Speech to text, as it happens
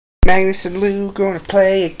Magnus and Lou gonna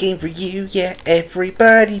play a game for you. Yeah,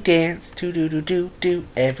 everybody dance. Do.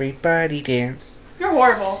 Everybody dance. You're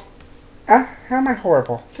horrible. How am I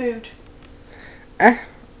horrible? Food. I'll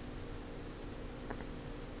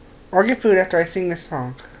get food after I sing this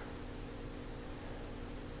song.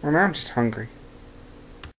 Well, now I'm just hungry.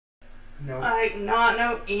 No. I not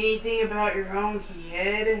know anything about your own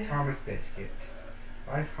kid. Thomas Biscuit.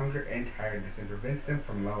 Life, hunger, and tiredness, and prevents them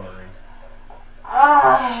from lowering.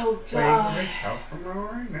 Oh, God. Wait, it prevents health from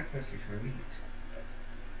lowering? That's actually kind of neat.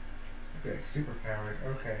 Okay, superpowered.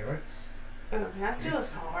 Okay, let's... Oh, can I steal his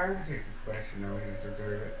car? That's a good question, though. We just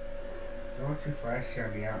observe it. Don't too flashy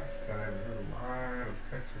on the outside. There's a lot of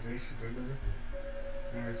customizations under the...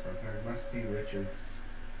 There's one. It must be Richard's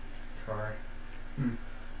car.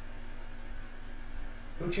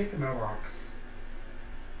 Go check the mailbox.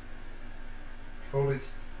 Totally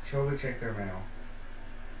check their mail.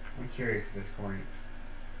 I'm curious at this point.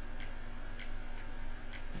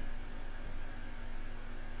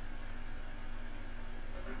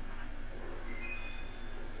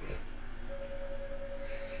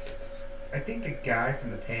 I think the guy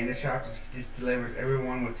from the panda shop just delivers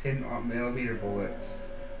everyone with 10mm bullets.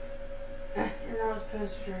 You're not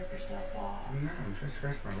supposed to jerk yourself off. No, I'm trying to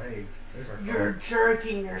scratch my leg. There's our car. You're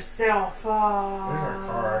jerking yourself off. There's our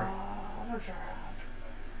car. I'm gonna drive.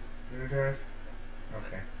 You gonna drive?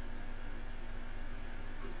 Okay.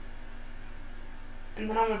 And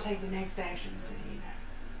then I'm gonna take the next action scene.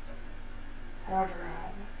 I'll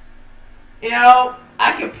drive. You know,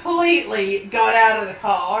 I completely got out of the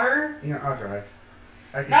car. You know, I'll drive.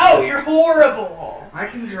 No, you're horrible. I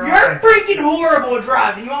can drive. You're freaking horrible at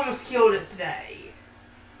driving. You almost killed us today.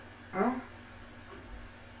 Oh?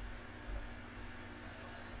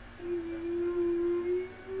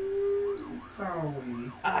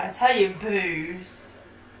 Sorry. That's how you boost.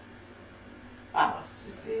 Oh, what's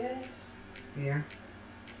this? Yeah.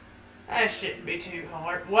 That shouldn't be too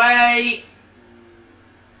hard. Wait!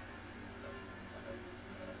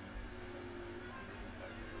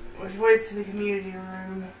 Which way's to the community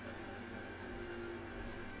room?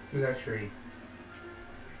 Through that tree.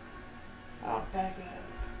 I'll back up.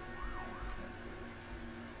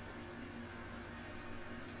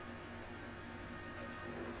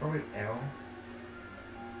 Probably L.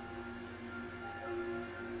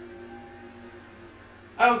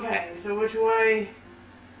 Okay, so which way?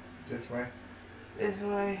 This way. This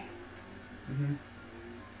way.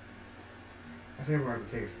 I think we're going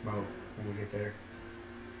to take a smoke when we get there.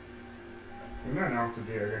 There's nothing else to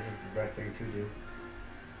do. I guess it's the best thing to do.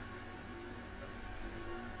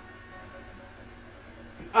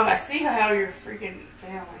 Oh, I see how you're freaking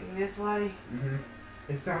failing. This way?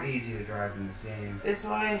 It's not easy to drive in this game. This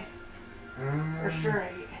way? Or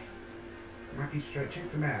straight? Might be straight.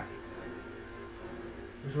 Check the map.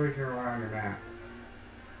 This way you can rely on your map.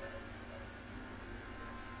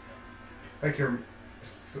 Like your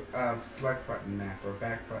select button map or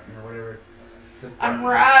back button or whatever. I'm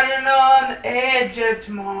riding on the edge of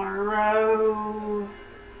tomorrow.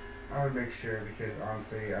 I would make sure because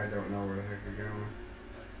honestly I don't know where the heck you're going.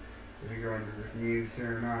 If you're going to the community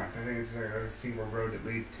center or not. I think it's like a single road that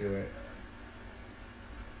leads to it.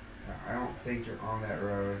 I don't think you're on that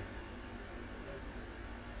road.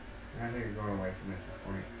 I think you're going away from it at this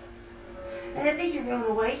point. I think you're going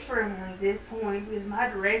away from her at this point because my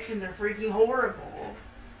directions are freaking horrible.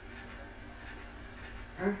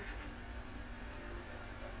 Huh?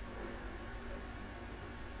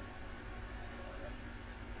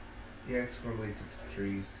 Yeah, it's going to lead to the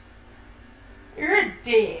trees. You're a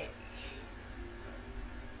dick.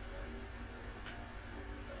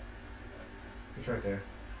 It's right there.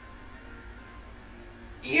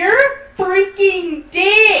 You're a freaking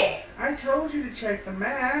dick! I told you to check the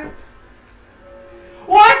map.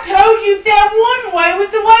 Well, I told you that one way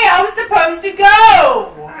was the way I was supposed to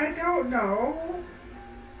go! I don't know.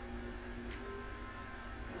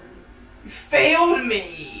 You failed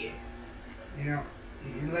me. You know,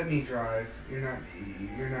 you let me drive. You're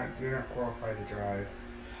not qualified to drive.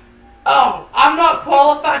 Oh, I'm not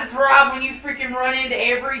qualified to drive when you freaking run into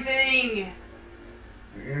everything.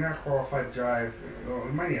 You're not qualified to drive. Well,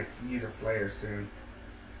 we might need to use a flare soon.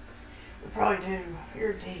 We probably do.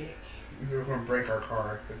 You're a dick. We're going to break our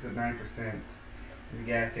car. It's at 9%. And the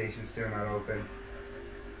gas station's still not open.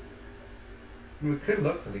 I mean, we could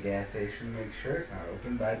look for the gas station, make sure it's not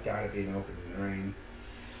open, but I doubt it being open in the rain.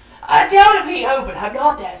 I doubt it being open. I'm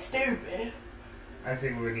not that stupid. I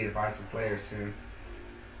think we're going to need to buy some flares soon.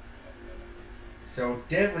 So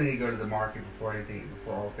definitely need to go to the market before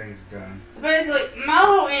all things are done. So basically, my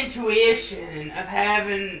little intuition of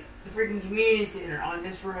having the freaking community center on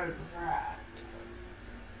this road was right.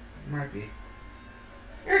 Might be.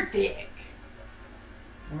 You're a dick.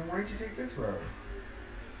 Well, why'd you take this road?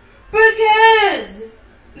 Because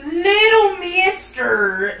little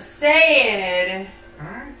mister said...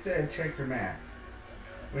 I said check your map.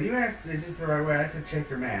 When you asked, is this the right way? I said check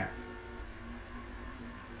your map.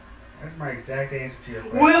 That's my exact answer to your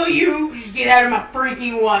question. Will you just get out of my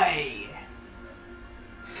freaking way?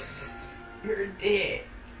 You're a dick.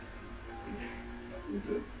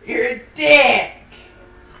 You're a dick.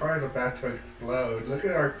 Car's about to explode. Look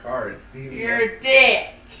at our car. It's steaming. You're a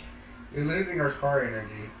dick. You're losing our car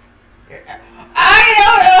energy. I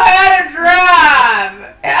don't know how to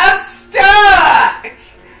drive. I'm stuck.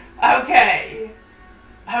 Okay.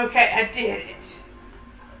 Okay, I did it.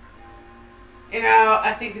 You know,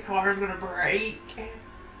 I think the car's gonna break.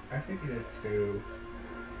 I think it is too.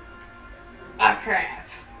 Oh crap.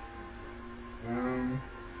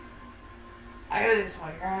 I go this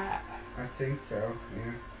way, right? I think so,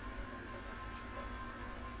 yeah.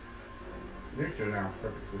 They're doing that on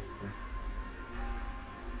purpose this point.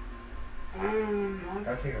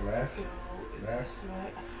 I'll take a left. Left.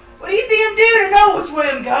 What do you think I'm doing to know which way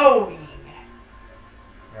I'm going?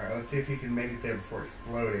 Alright, let's see if you can make it there before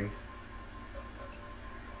exploding.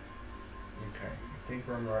 Okay, I think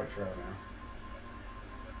we're on the right trail now.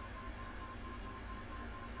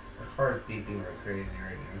 Our car's beeping like crazy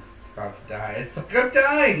right now. It's about to die. It's like I'm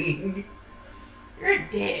dying! You're a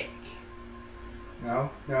dick.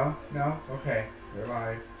 No, no, no. Okay, we're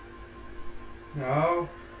alive. No.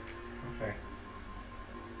 Okay.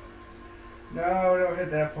 No, don't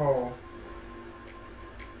hit that pole.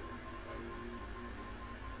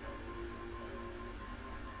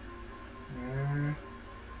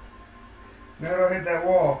 No, don't hit that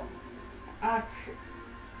wall.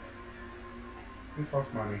 We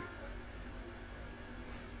lost money.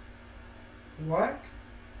 What?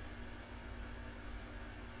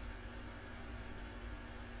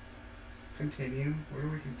 Continue. Where do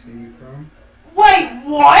we continue from? Wait,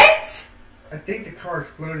 what? I think the car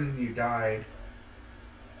exploded and you died.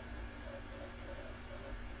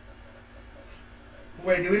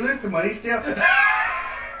 Wait, did we lose the money still? Did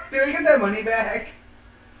we get that money back?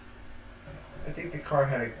 I think the car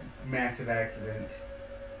had a massive accident.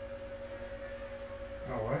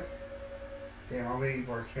 Oh, what? Damn, I'll be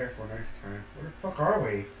more careful next time. Where the fuck are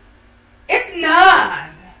we? It's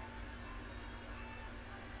not.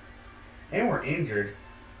 And we're injured.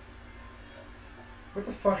 What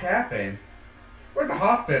the fuck happened? We're at the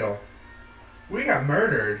hospital. We got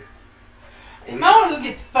murdered. You might want to go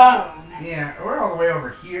get the phone. Yeah, we're all the way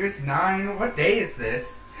over here. It's 9. What day is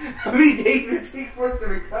this? How many days did it take for us to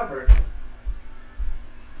recover?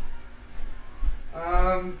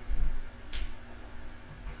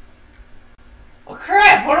 Well,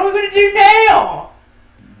 crap, what are we going to do now?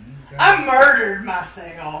 I murdered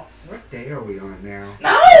myself. What day are we on now?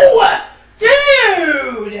 No!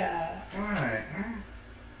 Dude! What?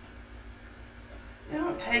 You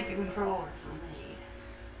don't take the controller from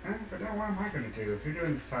me. But now what am I going to do? If you're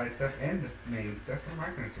doing the side stuff and the main stuff, what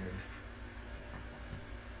am I going to do?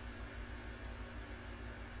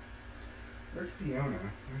 Where's Fiona?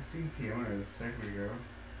 I've seen Fiona a second ago.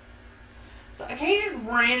 So I can't just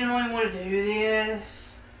randomly want to do this.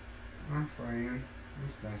 I'm playing. I'm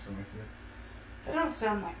just messing with you. That don't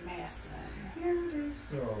sound like messing. Yeah, it is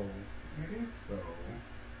so. It is so.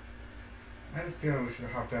 I had a feeling we should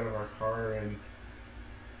have hopped out of our car and,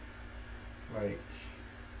 like,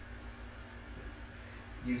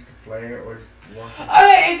 used the flare or just walk.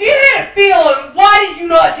 Okay, if you had a feeling, why did you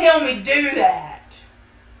not tell me to do that?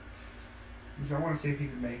 Because I want to see if you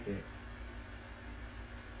can make it.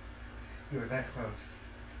 You were that close.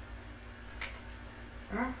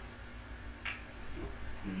 Huh?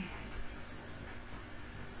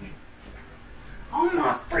 Oh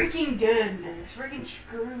my freaking goodness. Freaking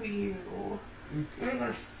screw you. You're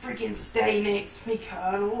gonna freaking stay next to me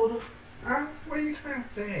cuddled. Huh? What are you trying to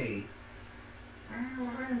say?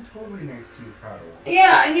 Well, I am totally next to you, cuddle.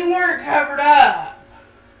 Yeah, and you weren't covered up.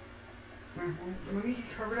 Let me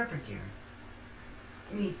get covered up again.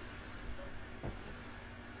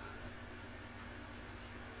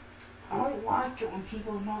 I don't like it when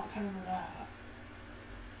people are not covered up.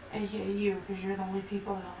 AKA you, because you're the only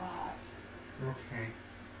people that I like. Okay.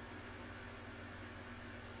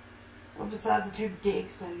 Well, besides the 2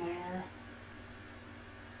 dicks in there.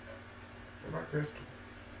 What about Crystal?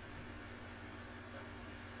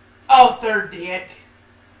 Oh, 3rd dick.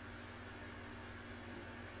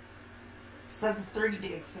 Besides the 3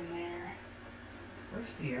 dicks in there. Where's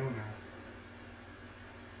Fiona?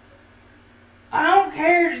 I don't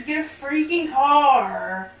care, just get a freaking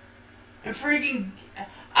car. And freaking...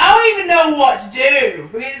 I don't don't even know what to do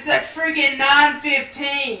because it's like freaking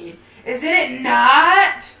 9:15. Isn't it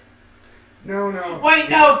not? No, no. Wait,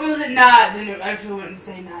 no. If it was at night, then it actually wouldn't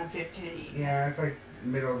say 9:15. Yeah, it's like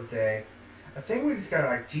middle of the day. I think we just got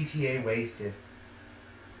like GTA wasted.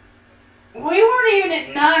 We weren't even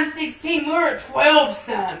at 9:16. We were at 12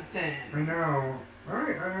 something. I know.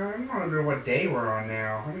 Alright, I want to know what day we're on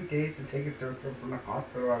now. How many days did it take it to go from the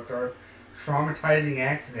hospital after our traumatizing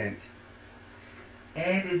accident?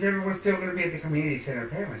 And is everyone still going to be at the community center?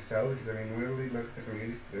 Apparently so, because I mean, literally look at the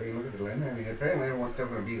community, look at the limit. I mean, apparently everyone's still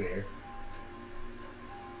going to be there.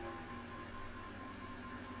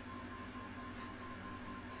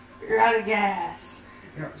 You're out of gas.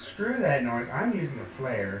 You know, screw that noise. I'm using a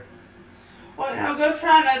flare. Well, no, go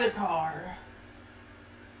try another car.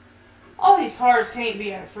 All these cars can't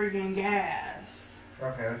be out of freaking gas.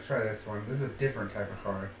 Okay, let's try this one. This is a different type of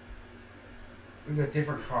car. This is a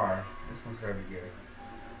different car. This one's gotta be good.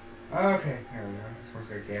 Okay, there we go. This one's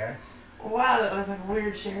got gas. Wow, that was like a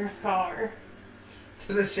weird sheriff car.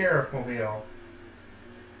 This is a sheriff mobile.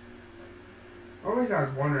 Always I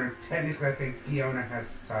was wondering, technically I think Fiona has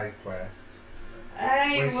side quests.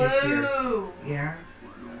 Hey, Lou! Yeah?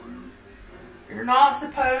 You're not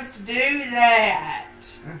supposed to do that.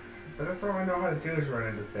 But that's all I know how to do is run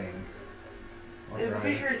into things.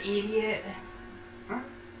 Because you're an idiot. Huh?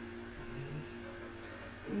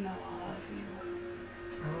 No, I love you.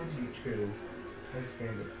 I love you too. I just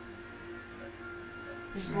gained it.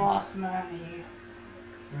 You just lost money.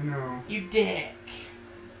 I know. You dick.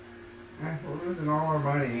 We're losing all our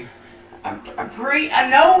money. I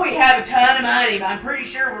know we have a ton of money, but I'm pretty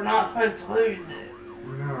sure we're not supposed to lose it. No,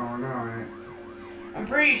 we're not. I'm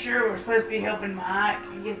pretty sure we're supposed to be helping Mike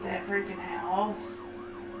get that freaking house.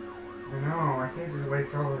 I know, I can't just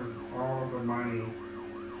waste all the money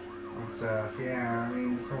on stuff. Yeah, I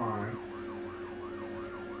mean, come on.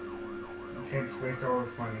 You can't just waste all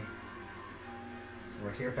this money. So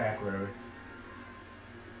we're to your back road.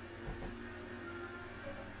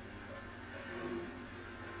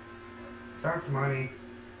 Found some money.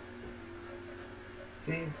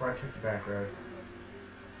 See, that's why I took the back road.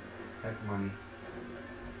 That's money.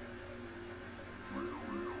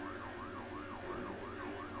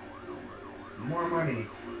 More money.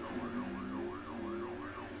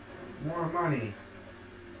 More money.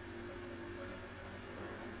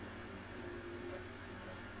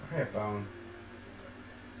 Okay, bone.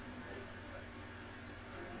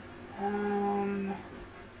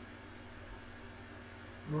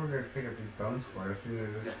 We're gonna pick up these bones for us.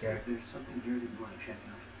 There's something here that you want to check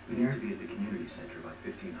out. We need to be at the community center by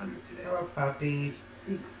 1500 today. Hello, puppy. Just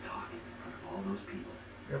think of talking in front of all those people.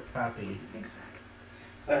 Your What do puppy. you think, Zach?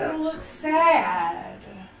 But it looks sad.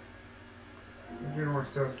 You're more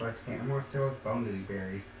still selecting. I'm more still with bone that he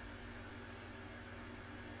buried.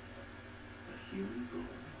 A human bone?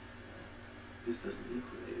 This doesn't look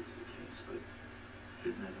related to the case, but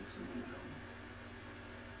shouldn't that let someone know?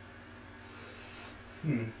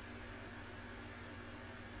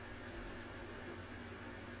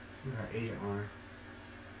 We got agent on her.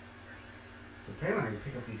 So apparently I can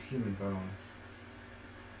pick up these human bones.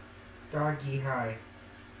 Doggy, hi.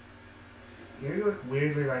 You look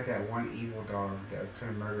weirdly like that one evil dog that was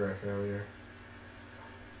trying to murder us earlier.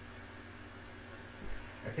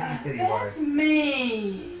 I think he said he was. That's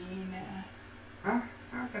mean. Huh?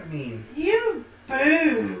 How's that mean? You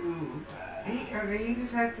boob. He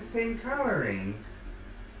just has the same coloring.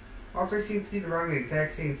 Also, it seems to be the wrong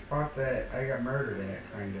exact same spot that I got murdered at,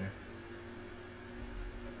 kinda.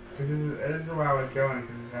 Because this is where I was going,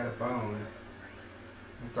 because it had a bone.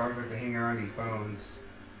 The dogs like to hang around these bones.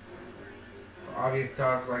 For obvious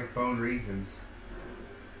dogs like bone reasons.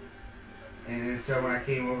 And so when I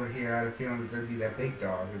came over here, I had a feeling that there'd be that big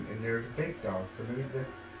dog. And there's a big dog. So maybe the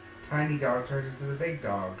tiny dog turns into the big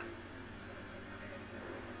dog.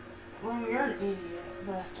 Well, you're an idiot,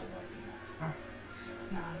 but I still love you. Huh?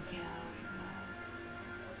 No, I'm kidding.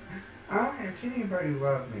 I'm kidding about you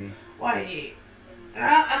love me. Wait.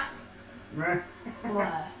 What?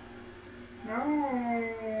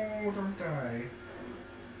 No, don't die.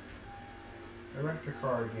 I wrecked the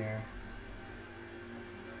car again.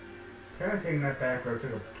 Apparently taking that back road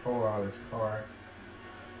took a toll out of this car.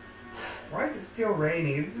 Why is it still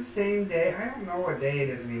raining? Is it the same day? I don't know what day it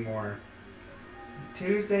is anymore.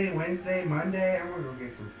 Tuesday, Wednesday, Monday? I'm gonna go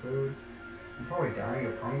get some food. I'm probably dying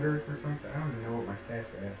of hunger or something. I don't even know what my stats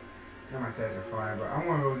are at. I know my stats are fine, but I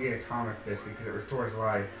want to go get a Thomas biscuit because it restores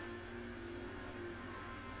life.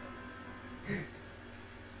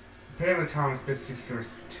 Apparently Thomas biscuits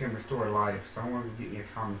can restore life, so I want to go get me a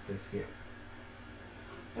Thomas biscuit.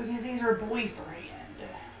 Because he's her boyfriend.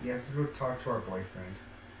 Yes, let's go talk to our boyfriend.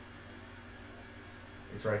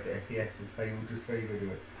 It's right there. Yes, it's how you just how you would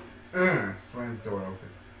do it. Slam the door open.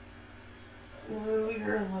 Lou,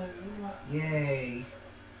 you're Lou. Yay!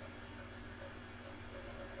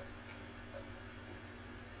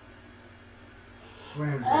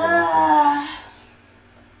 Slam the door open.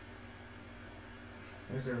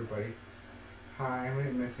 There's everybody. Hi, we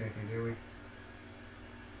didn't miss anything, did we?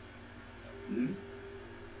 Hmm?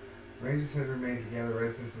 Rangers have remained together,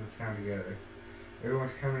 residents of the town together.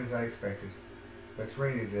 Everyone's coming as I expected. But it's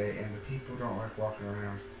raining today, and the people don't like walking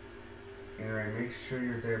around. Anyway, make sure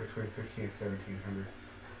you're there between 15 and 1700.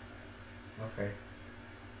 Okay.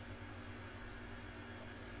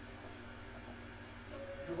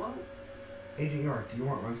 Hello? Agent York, do you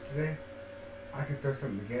want lunch today? I can throw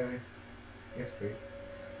something together. Yes, please.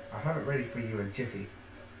 I'll have it ready for you in jiffy.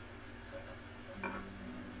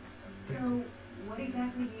 So, what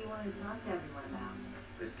exactly do you want to talk to everyone about?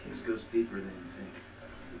 This case goes deeper than you think.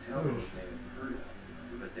 The town may have heard of it,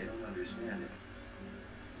 but they don't understand it.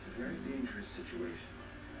 It's a very dangerous situation.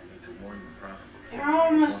 I need to warn them properly. You're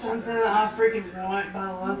almost something that I freaking want by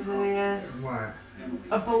the looks of this. What?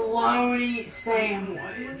 A bologna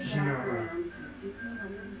sandwich. No.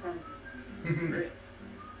 1517. Great.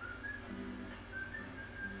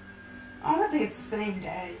 I almost think it's the same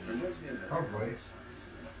day. Reminds me of Probably.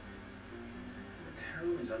 The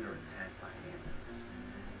town is under attack by aliens.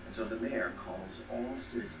 And so the mayor calls all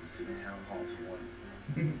citizens to the town hall's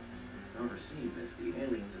warning. Overseeing this, the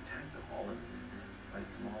aliens attack the hall and fight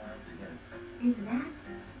them all out together. Is that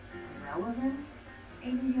relevant,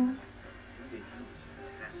 Agent York? They kill is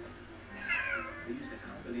fantastic. They used a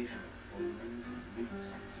combination of balloons and wreaks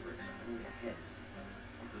for exploding heads.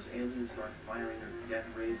 Those aliens start firing their death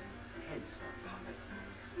rays, heads start popping.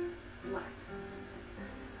 Flat.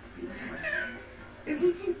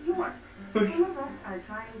 Agent York, some of us are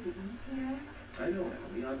trying to eat here. I know,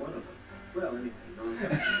 Emily, I'm one of them. Well, anyway,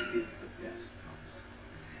 non-gravity is the best house.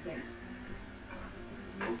 Yeah.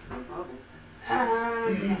 No problem.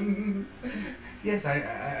 Yes,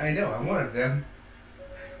 I know. I'm one of them.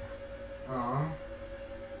 Aww.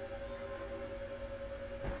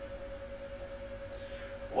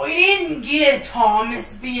 We didn't get a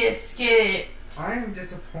Thomas biscuit. I am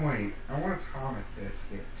disappointed. I want a Thomas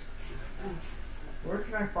biscuit. Where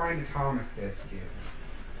can I find a Thomas biscuit?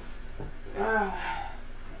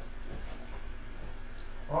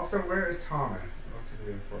 Also, where is Thomas? That's a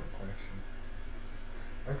really important question.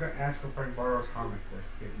 I'm going to ask if I can borrow a Thomas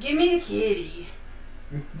biscuit. Give me the kitty.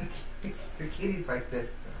 The kitty's like this,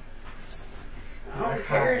 though. I don't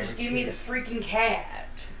care. Just give me the freaking cat.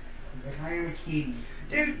 Like, I am a kitty.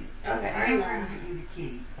 Dude, okay, I hang am trying on. to get you the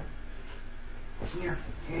kitty. Here,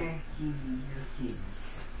 kitty, you're a kitty.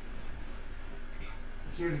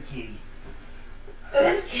 Here's a kitty.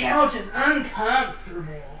 This couch is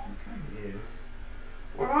uncomfortable. It is.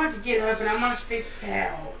 We're going to get up and I'm going to fix the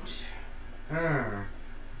couch. Slam.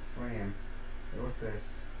 Hey, what's this?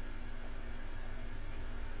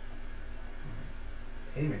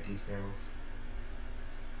 Payment details.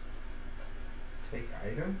 Take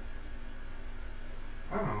item?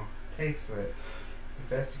 Oh, pay slip.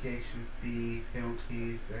 Investigation fee,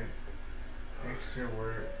 penalties, extra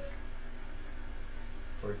work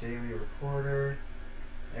for daily reporter,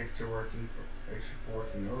 extra for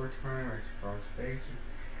working overtime, extra conservation,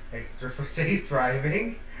 extra for safe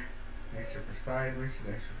driving, extra for side mission,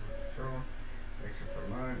 extra for patrol, extra for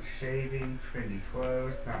lunch, shaving, trendy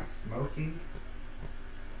clothes, not smoking,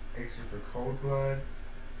 extra for cold blood,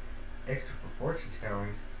 extra for fortune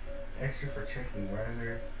telling, extra for checking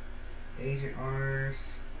weather, agent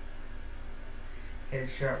honors,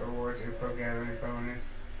 headshot rewards, info gathering bonus,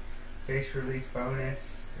 face release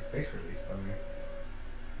bonus,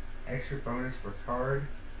 extra bonus for card,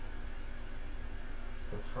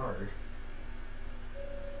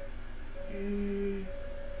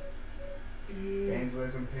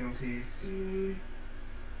 vandalism penalties,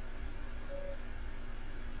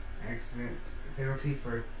 accident penalty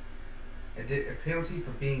for a penalty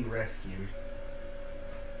for being rescued.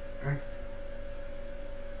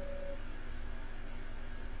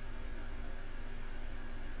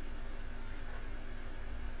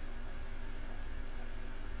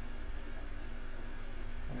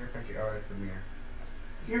 Oh, that's a mirror.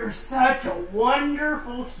 You're such a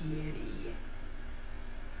wonderful kitty.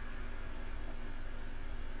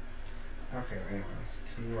 Okay, anyways,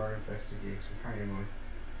 continue our investigation. Hi, Emily.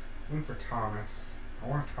 One for Thomas. I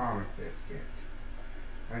want a Thomas biscuit.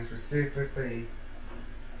 I'm specifically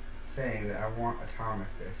saying that I want a Thomas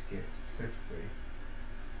biscuit, specifically.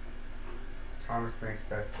 Thomas makes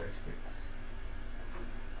best biscuits.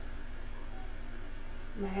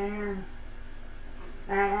 Man.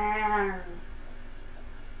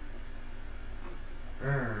 Oh,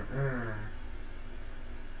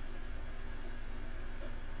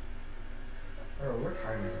 what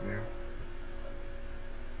time is it now?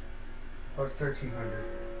 Oh, it's 1300.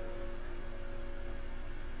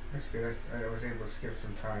 That's good. I was able to skip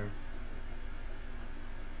some time.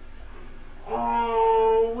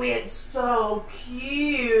 Oh, it's so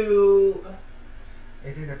cute.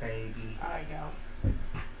 Is it a baby? Alright, go.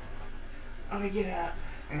 Okay, get up.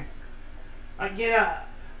 Alright, get up.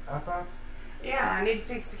 Up? Yeah, I need to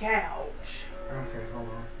fix the couch. Okay, hold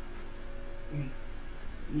on.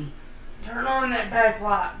 Turn on that back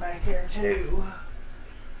light back there, too.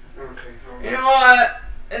 Okay, hold on. You know what?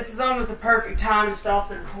 This is almost the perfect time to stop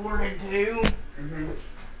the recording, too.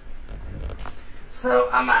 So,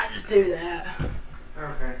 I might just do that.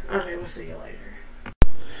 Okay. Okay, we'll see you later.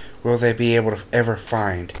 Will they be able to ever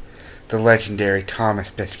find the legendary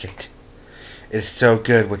Thomas biscuit? It is so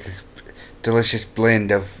good with this delicious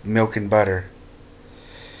blend of milk and butter.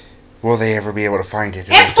 Will they ever be able to find it?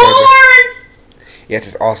 And porn! Yes,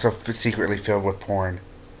 it's also secretly filled with porn.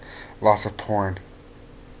 Lots of porn.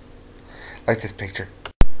 Like this picture.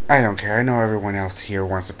 I don't care. I know everyone else here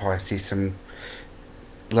wants to probably see some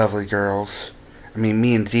lovely girls. I mean,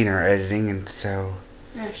 me and Zena are editing, and so...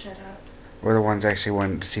 No, shut up. We're the ones actually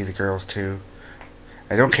wanting to see the girls, too.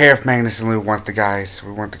 I don't care if Magnus and Lou want the guys.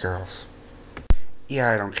 We want the girls. Yeah,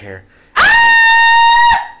 I don't care.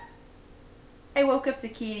 I woke up the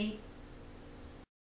kitty.